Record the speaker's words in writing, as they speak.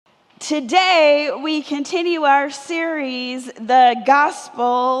Today, we continue our series, The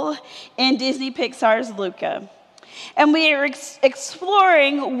Gospel in Disney Pixar's Luca. And we are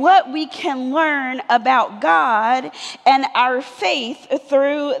exploring what we can learn about God and our faith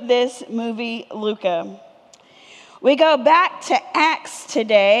through this movie, Luca. We go back to Acts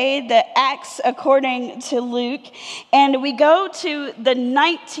today, the Acts according to Luke, and we go to the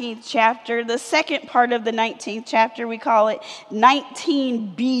 19th chapter, the second part of the 19th chapter. We call it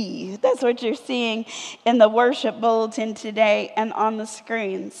 19b. That's what you're seeing in the worship bulletin today and on the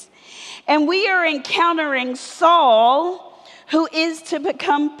screens. And we are encountering Saul, who is to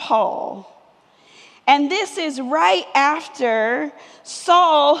become Paul. And this is right after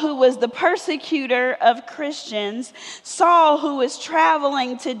Saul, who was the persecutor of Christians, Saul, who was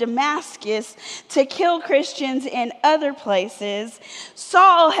traveling to Damascus to kill Christians in other places.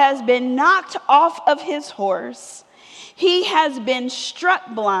 Saul has been knocked off of his horse. He has been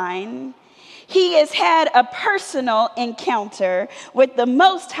struck blind. He has had a personal encounter with the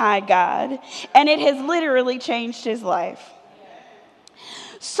Most High God, and it has literally changed his life.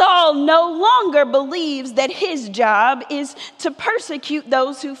 Saul no longer believes that his job is to persecute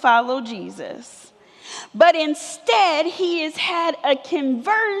those who follow Jesus. But instead, he has had a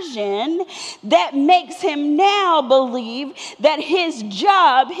conversion that makes him now believe that his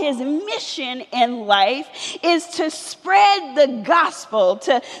job, his mission in life, is to spread the gospel,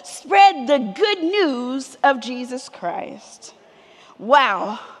 to spread the good news of Jesus Christ.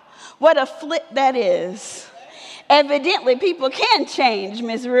 Wow, what a flip that is. Evidently, people can change,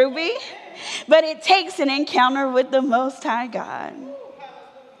 Miss Ruby, but it takes an encounter with the Most High God.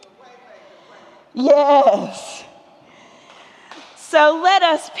 Yes. So let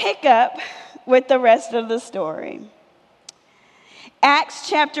us pick up with the rest of the story. Acts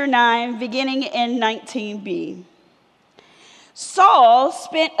chapter 9, beginning in 19b. Saul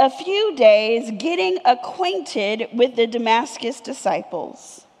spent a few days getting acquainted with the Damascus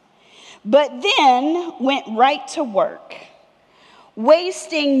disciples, but then went right to work,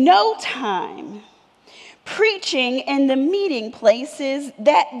 wasting no time preaching in the meeting places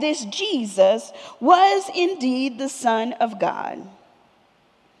that this Jesus was indeed the Son of God.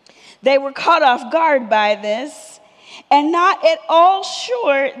 They were caught off guard by this and not at all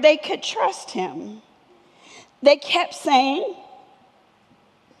sure they could trust him. They kept saying,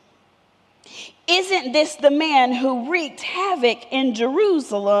 "Isn't this the man who wreaked havoc in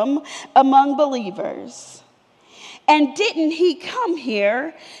Jerusalem among believers? And didn't he come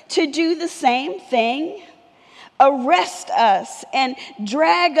here to do the same thing? Arrest us and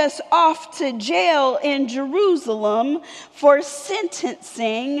drag us off to jail in Jerusalem for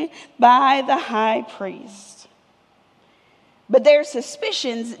sentencing by the high priest." But their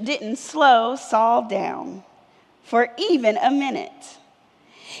suspicions didn't slow Saul down for even a minute.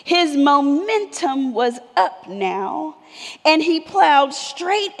 His momentum was up now, and he plowed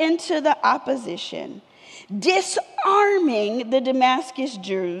straight into the opposition, disarming the Damascus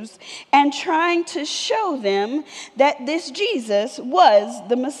Jews and trying to show them that this Jesus was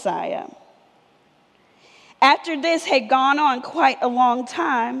the Messiah. After this had gone on quite a long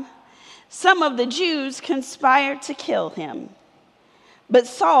time, some of the Jews conspired to kill him, but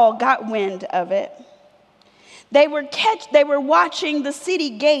Saul got wind of it. They were watching the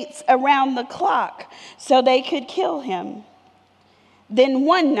city gates around the clock so they could kill him. Then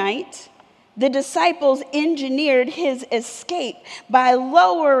one night, the disciples engineered his escape by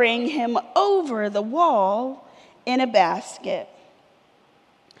lowering him over the wall in a basket.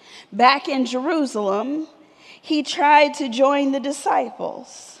 Back in Jerusalem, he tried to join the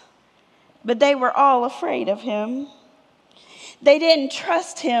disciples, but they were all afraid of him. They didn't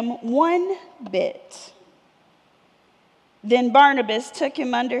trust him one bit. Then Barnabas took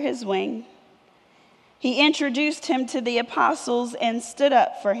him under his wing. He introduced him to the apostles and stood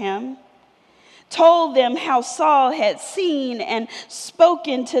up for him, told them how Saul had seen and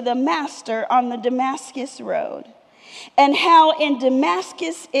spoken to the master on the Damascus road, and how in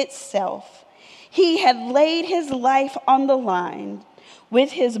Damascus itself he had laid his life on the line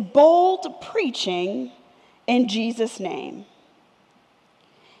with his bold preaching in Jesus' name.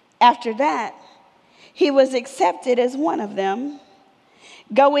 After that, he was accepted as one of them,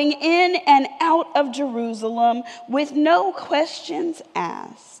 going in and out of Jerusalem with no questions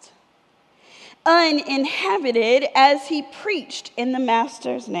asked, uninhabited as he preached in the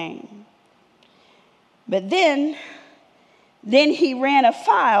Master's name. But then he ran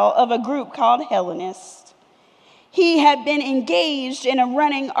afoul of a group called Hellenists. He had been engaged in a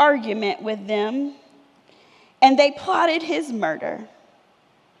running argument with them, and they plotted his murder.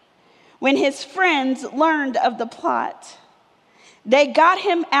 When his friends learned of the plot, They got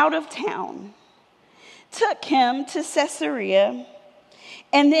him out of town, took him to Caesarea,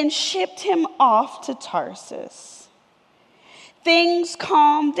 and then shipped him off to Tarsus. Things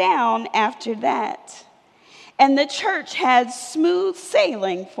calmed down after that, and the church had smooth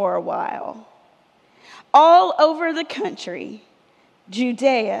sailing for a while. All over the country,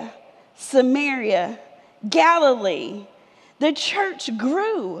 Judea, Samaria, Galilee, the church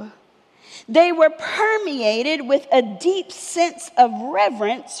grew. They were permeated with a deep sense of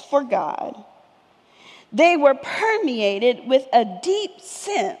reverence for God. They were permeated with a deep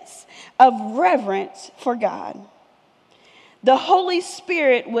sense of reverence for God. The Holy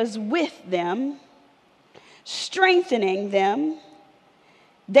Spirit was with them, strengthening them.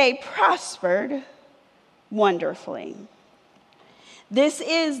 They prospered wonderfully. This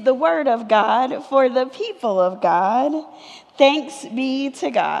is the word of God for the people of God. Thanks be to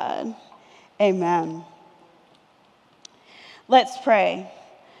God. Amen. Let's pray.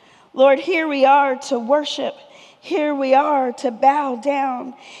 Lord, here we are to worship. Here we are to bow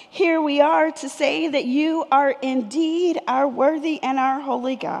down. Here we are to say that you are indeed our worthy and our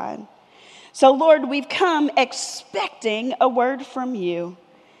holy God. So, Lord, we've come expecting a word from you.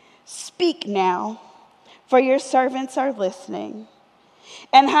 Speak now, for your servants are listening.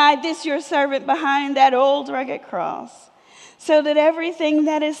 And hide this your servant behind that old rugged cross, so that everything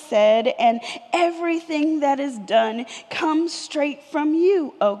that is said and everything that is done comes straight from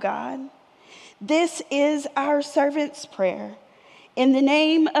you, O God. This is our servant's prayer. In the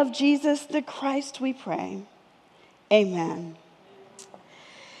name of Jesus the Christ we pray. Amen.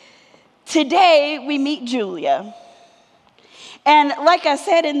 Today we meet Julia. And like I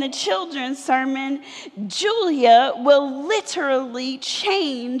said in the children's sermon, Julia will literally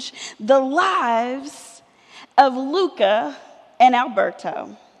change the lives of Luca and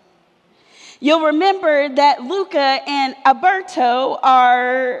Alberto. You'll remember that Luca and Alberto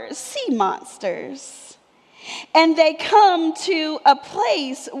are sea monsters. And they come to a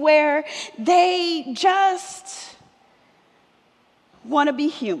place where they just want to be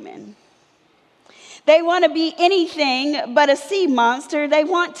human. They want to be anything but a sea monster. They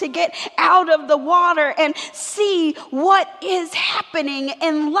want to get out of the water and see what is happening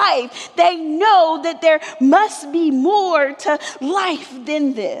in life. They know that there must be more to life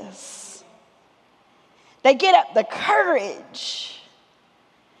than this. They get up the courage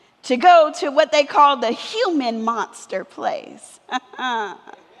to go to what they call the human monster place. And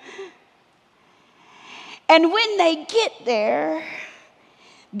when they get there,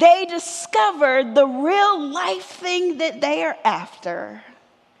 they discover the real life thing that they are after.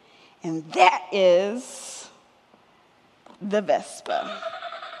 And that is the Vespa.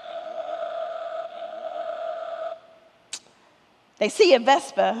 They see a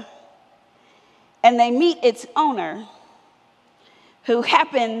Vespa and they meet its owner, who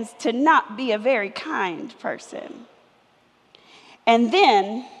happens to not be a very kind person. And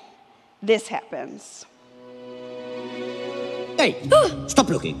then this happens. Hey, stop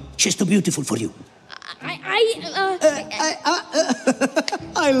looking. She's too beautiful for you. I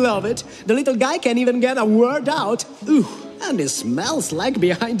love it. The little guy can't even get a word out. Ooh, and it smells like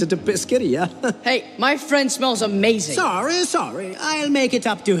behind the pesqueria. Hey, my friend smells amazing. Sorry. I'll make it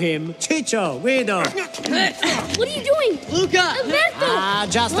up to him. Chicho, Guido. What are you doing? Luca! Alberto!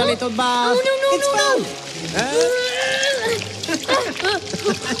 Just a little bath. Oh, no. No!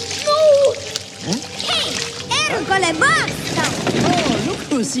 Hey, ercole, basta! Oh, look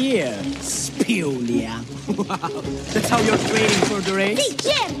who's here. Spiulia. Wow, that's how you're training for the race? Sì,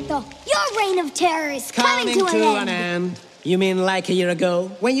 certo! Your reign of terror is coming to an end. You mean like a year ago,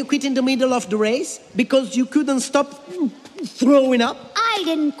 when you quit in the middle of the race because you couldn't stop throwing up? I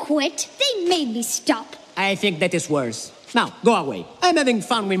didn't quit. They made me stop. I think that is worse. Now, go away. I'm having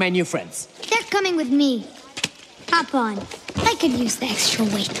fun with my new friends. They're coming with me. Hop on. I could use the extra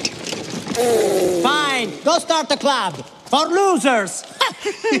weight. Fine, go start the club. For losers.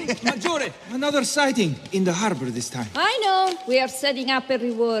 Maggiore, another sighting in the harbor this time. I know. We are setting up a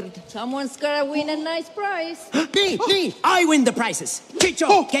reward. Someone's gonna win a nice prize. Me! I win the prizes.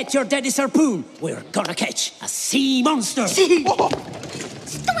 Chicho, get your daddy's harpoon. We're gonna catch a sea monster. So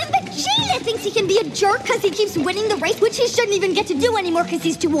Chile thinks he can be a jerk because he keeps winning the race, which he shouldn't even get to do anymore because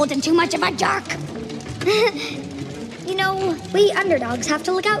he's too old and too much of a jerk. You know, we underdogs have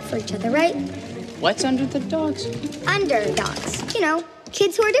to look out for each other, right? What's under the dogs? Underdogs. You know,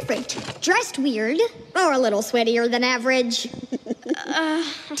 kids who are different. Dressed weird. Or a little sweatier than average.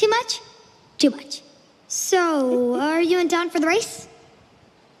 Too much? Too much. So, are you in town for the race?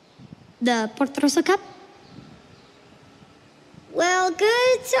 The Portroso Cup? Well,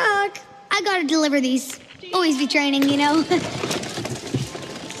 good talk. I gotta deliver these. Always be training, you know.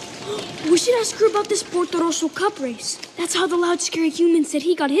 We should ask her about this Porto Rosso Cup race. That's how the loud, scary human said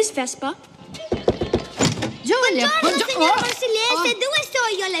he got his Vespa. Giulia! Buongiorno, signor Marcellese. Dove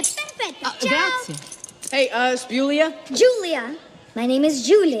sono le perfetto? Ciao! Grazie. Hey, Spulia? Julia. My name is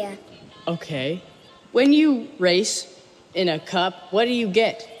Julia. Okay. When you race in a cup, what do you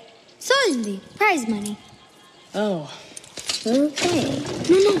get? Soldi. Prize money. Oh. Okay.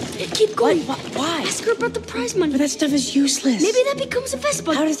 No, keep going. Why? Ask her about the prize money. But that stuff is useless. Maybe that becomes a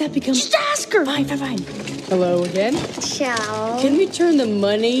Vespa. How does that become... Just ask her. Fine. Hello again? Ciao. Can we turn the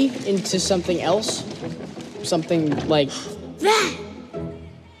money into something else? Something like... That.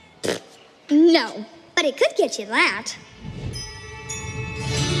 No, but it could get you that.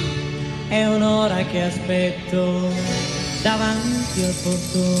 È un'ora che aspetto davanti al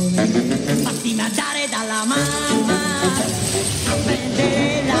portone. Fatti mangiare dalla mamma a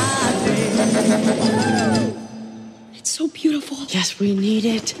prendere latte. It's so beautiful. Yes, we need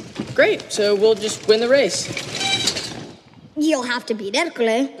it. Great, so we'll just win the race. You'll have to beat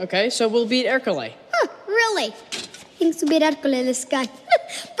Hercule. Okay, so we'll beat Hercule. Huh, really? Thinks to beat Hercule, this guy.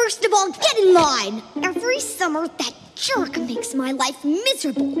 First of all, get in line. Every summer, that jerk makes my life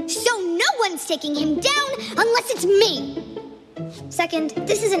miserable. So no one's taking him down unless it's me. Second,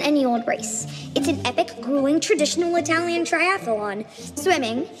 this isn't any old race. It's an epic, grueling, traditional Italian triathlon.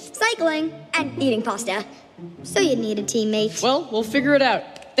 Swimming, cycling, and eating pasta. So you need a teammate. Well, we'll figure it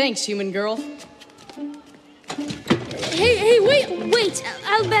out. Thanks, human girl. Hey, wait,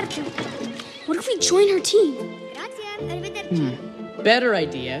 Alberto. What if we join her team? Better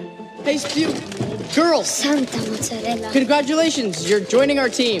idea. Hey, girls! Santa mozzarella. Congratulations, you're joining our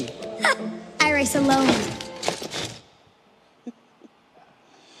team. I race alone.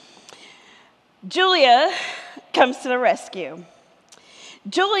 Julia comes to the rescue.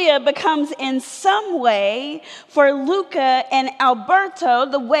 Julia becomes in some way for Luca and Alberto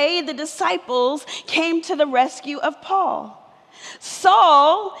the way the disciples came to the rescue of Paul.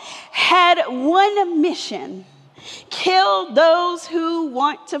 Saul had one mission: kill those who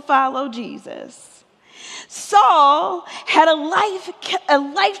want to follow Jesus. Saul had a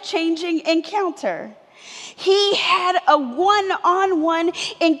life-changing encounter. He had a one-on-one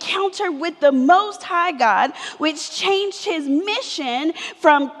encounter with the Most High God, which changed his mission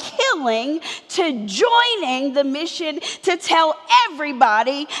from killing to joining the mission to tell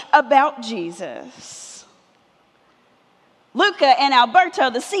everybody about Jesus. Luca and Alberto,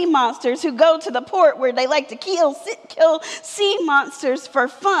 the sea monsters who go to the port where they like to kill sea monsters for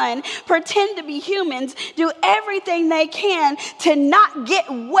fun, pretend to be humans, do everything they can to not get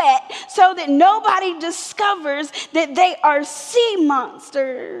wet so that nobody discovers that they are sea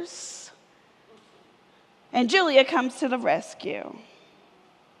monsters. And Julia comes to the rescue.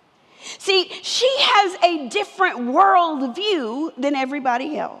 See, she has a different worldview than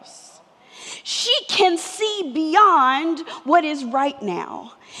everybody else. She can see beyond what is right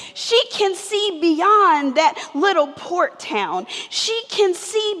now. She can see beyond that little port town. She can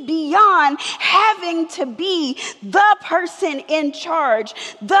see beyond having to be the person in charge,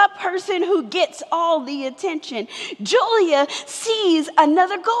 the person who gets all the attention. Julia sees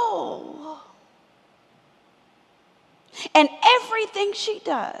another goal. And everything she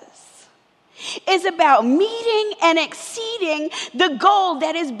does is about meeting and exceeding the goal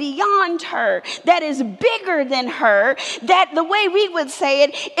that is beyond her, that is bigger than her, that the way we would say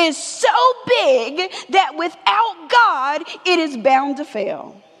it is so big that without God, it is bound to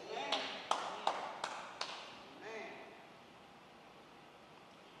fail.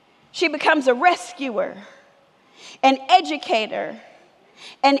 She becomes a rescuer, an educator,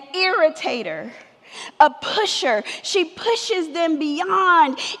 an irritator, a pusher. She pushes them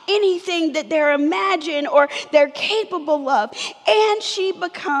beyond anything that they're imagined or they're capable of. And she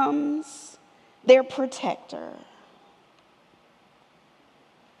becomes their protector.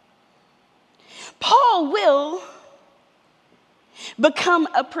 Paul will become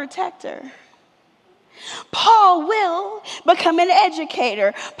a protector. Paul will become an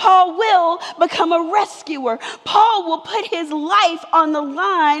educator. Paul will become a rescuer. Paul will put his life on the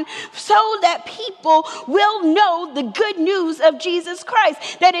line so that people will know the good news of Jesus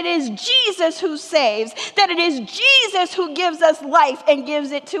Christ, that it is Jesus who saves, that it is Jesus who gives us life and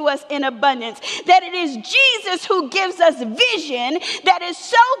gives it to us in abundance, that it is Jesus who gives us vision that is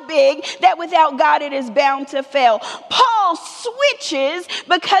so big that without God it is bound to fail. Paul switches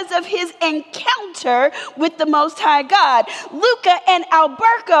because of his encounter with the Most High God. Luca and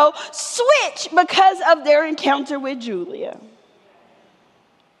Alberto switch because of their encounter with Julia.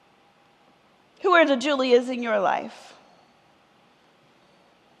 Who are the Julias in your life?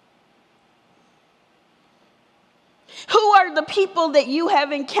 Who are the people that you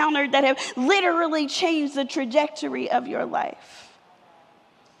have encountered that have literally changed the trajectory of your life?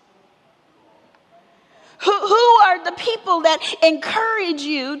 Who are the people that encourage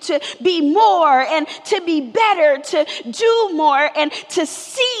you to be more and to be better, to do more and to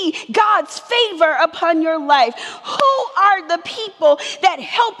see God's favor upon your life? Who are the people that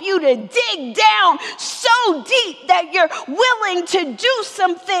help you to dig down so deep that you're willing to do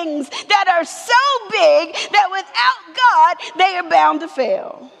some things that are so big that without God, they are bound to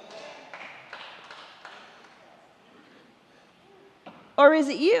fail? Or is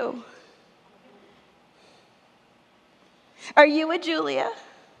it you? Are you a Julia?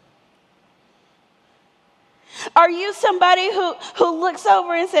 Are you somebody who looks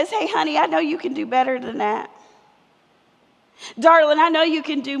over and says, hey, honey, I know you can do better than that. Darling, I know you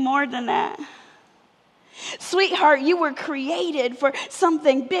can do more than that. Sweetheart, you were created for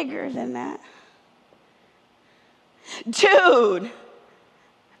something bigger than that. Dude,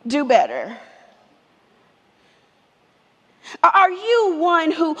 do better. Are you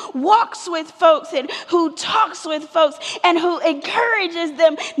one who walks with folks and who talks with folks and who encourages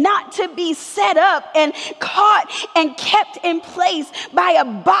them not to be set up and caught and kept in place by a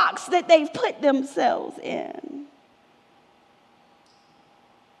box that they've put themselves in?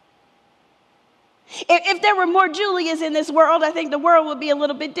 If there were more Julias in this world, I think the world would be a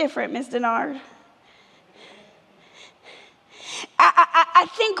little bit different, Miss Denard. I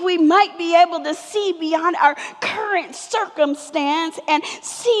think we might be able to see beyond our current circumstance and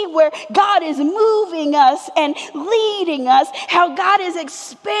see where God is moving us and leading us, how God is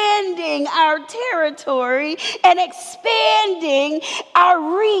expanding our territory and expanding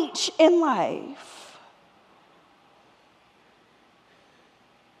our reach in life.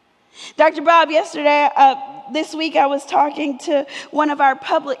 Dr. Bob, this week I was talking to one of our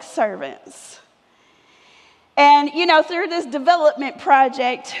public servants. And, through this development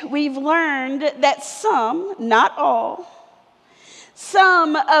project, we've learned that some, not all,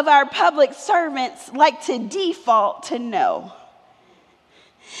 some of our public servants like to default to no.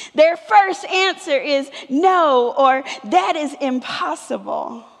 Their first answer is no, or that is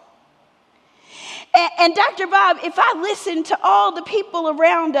impossible. And Dr. Bob, if I listen to all the people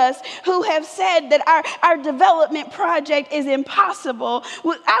around us who have said that our development project is impossible,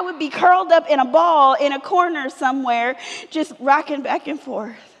 I would be curled up in a ball in a corner somewhere, just rocking back and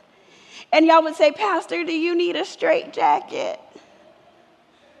forth. And y'all would say, Pastor, do you need a straitjacket?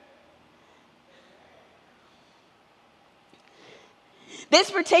 This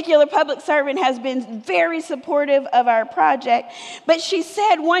particular public servant has been very supportive of our project, but she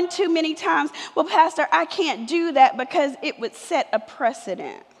said one too many times, well, Pastor, I can't do that because it would set a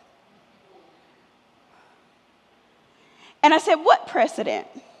precedent. And I said, what precedent?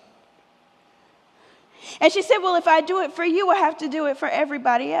 And she said, well, if I do it for you, I have to do it for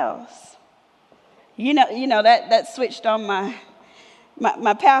everybody else. That switched on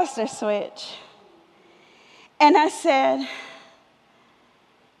my pastor switch. And I said,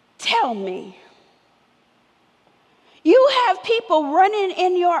 tell me, you have people running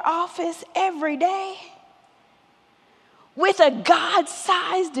in your office every day with a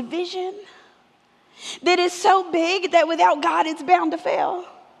God-sized vision that is so big that without God it's bound to fail?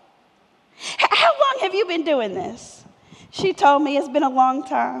 How long have you been doing this? She told me it's been a long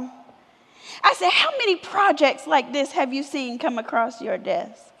time. I said, how many projects like this have you seen come across your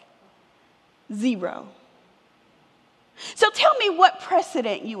desk? 0. So tell me what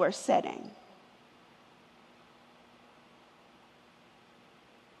precedent you are setting.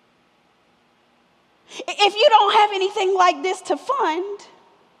 If you don't have anything like this to fund,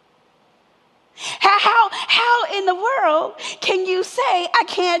 how in the world can you say, I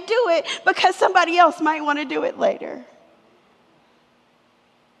can't do it because somebody else might want to do it later?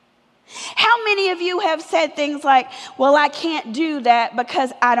 How many of you have said things like, well, I can't do that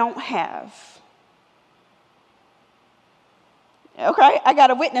because I don't have? Okay, I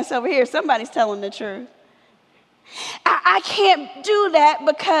got a witness over here. Somebody's telling the truth. I can't do that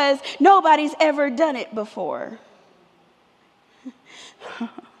because nobody's ever done it before.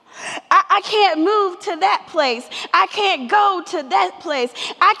 I can't move to that place. I can't go to that place.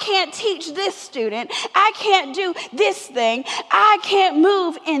 I can't teach this student. I can't do this thing. I can't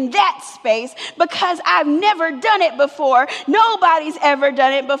move in that space because I've never done it before. Nobody's ever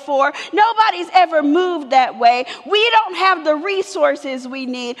done it before. Nobody's ever moved that way. We don't have the resources we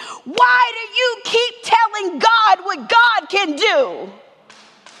need. Why do you keep telling God what God can do?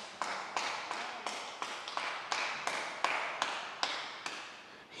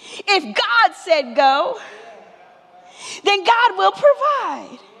 If God said go, then God will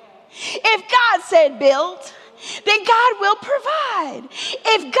provide. If God said build, then God will provide.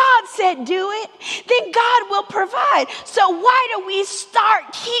 If God said do it, then God will provide. So why do we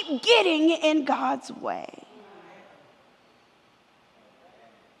keep getting in God's way?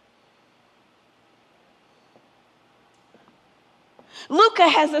 Luca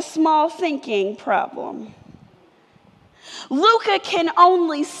has a small thinking problem. Luca can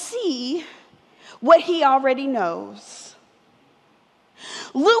only see what he already knows.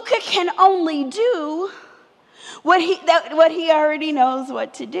 Luca can only do what he already knows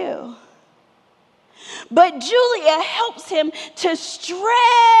what to do. But Julia helps him to stretch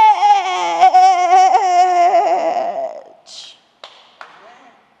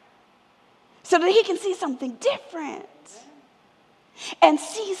so that he can see something different and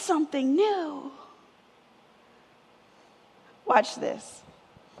see something new. Watch this.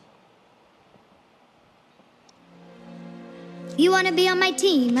 You want to be on my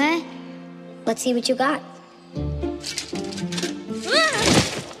team, huh? Let's see what you got.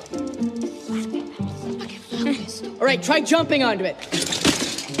 All right, try jumping onto it.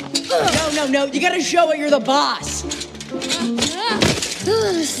 No. You gotta show it you're the boss.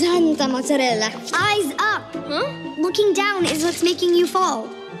 Santa mozzarella. Eyes up. Huh? Looking down is what's making you fall.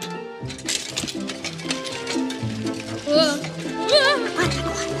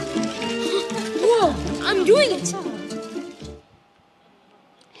 Whoa, I'm doing it.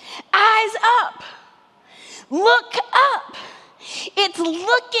 Eyes up. Look up. It's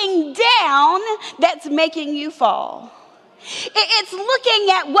looking down that's making you fall. It's looking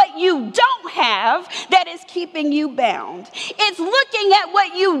at what you don't have that is keeping you bound. It's looking at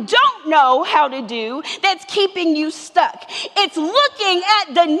what you don't know how to do that's keeping you stuck. It's looking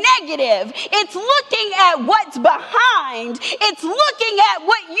at the negative. It's looking at what's behind. It's looking at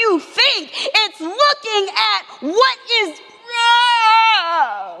what you think. It's looking at what is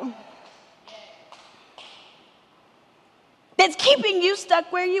wrong. That's keeping you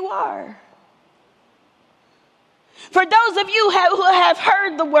stuck where you are. For those of you who have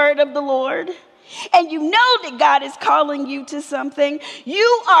heard the word of the Lord, and you know that God is calling you to something,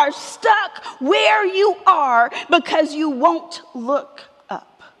 you are stuck where you are because you won't look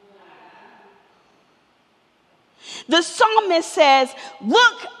up. The psalmist says,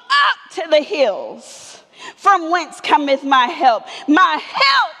 look up to the hills, from whence cometh my help. My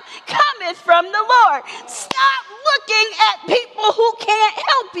help cometh from the Lord. Stop looking at people who can't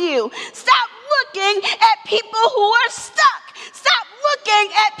help you. Stop looking at people who are stuck. Stop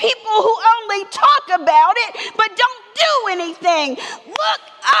looking at people who only talk about it but don't do anything. Look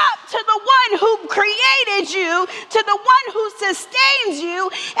up to the one who created you, to the one who sustains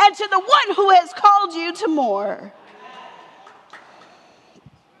you, and to the one who has called you to more.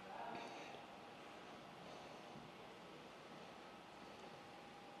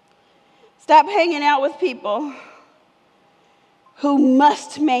 Stop hanging out with people who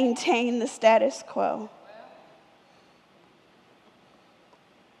must maintain the status quo.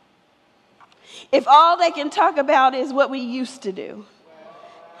 If all they can talk about is what we used to do,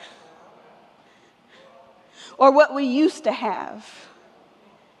 or what we used to have,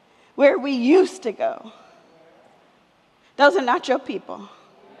 where we used to go, those are not your people.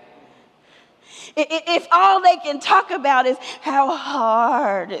 If all they can talk about is how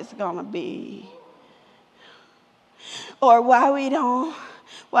hard it's going to be, or why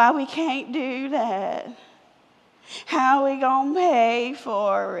we can't do that, how we going to pay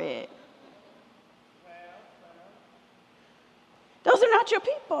for it, those are not your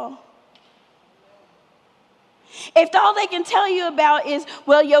people. If all they can tell you about is,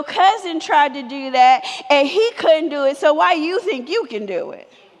 well, your cousin tried to do that and he couldn't do it, so why you think you can do it?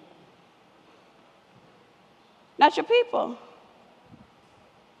 Not your people.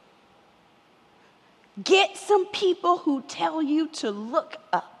 Get some people who tell you to look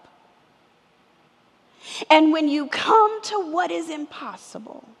up. And when you come to what is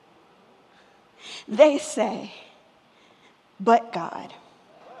impossible, they say, but God.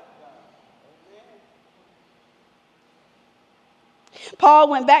 Paul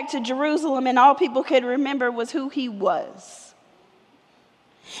went back to Jerusalem and all people could remember was who he was.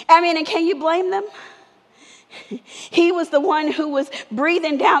 I mean, and can you blame them? He was the one who was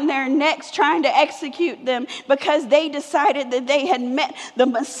breathing down their necks trying to execute them because they decided that they had met the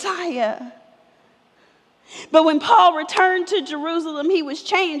Messiah. But when Paul returned to Jerusalem, he was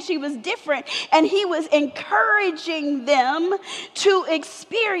changed, he was different, and he was encouraging them to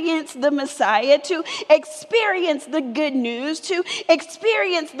experience the Messiah, to experience the good news, to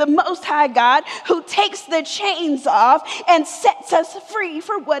experience the Most High God who takes the chains off and sets us free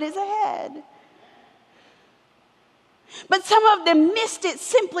for what is ahead. But some of them missed it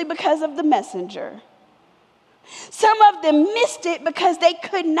simply because of the messenger. Some of them missed it because they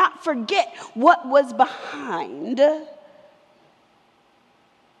could not forget what was behind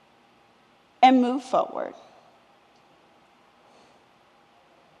and move forward.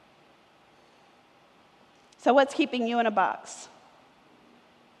 So what's keeping you in a box?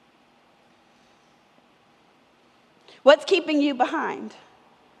 What's keeping you behind?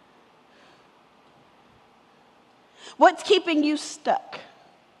 What's keeping you stuck?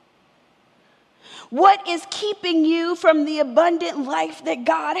 What is keeping you from the abundant life that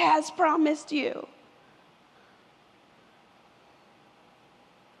God has promised you?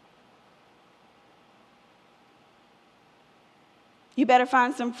 You better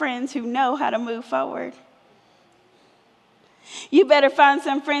find some friends who know how to move forward. You better find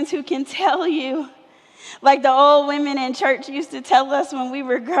some friends who can tell you, like the old women in church used to tell us when we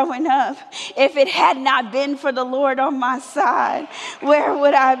were growing up, if it had not been for the Lord on my side, where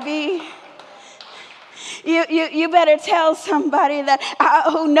would I be? You better tell somebody that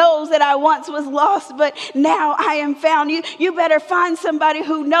who knows that I once was lost, but now I am found. You better find somebody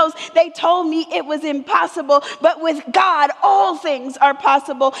who knows they told me it was impossible, but with God, all things are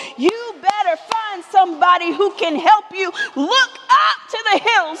possible. You better find somebody who can help you look up to the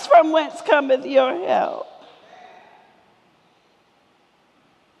hills from whence cometh your help.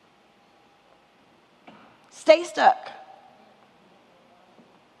 Stay stuck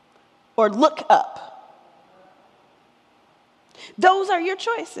or look up. Those are your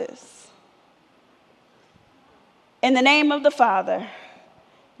choices. In the name of the Father,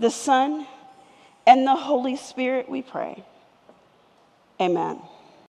 the Son, and the Holy Spirit, we pray. Amen.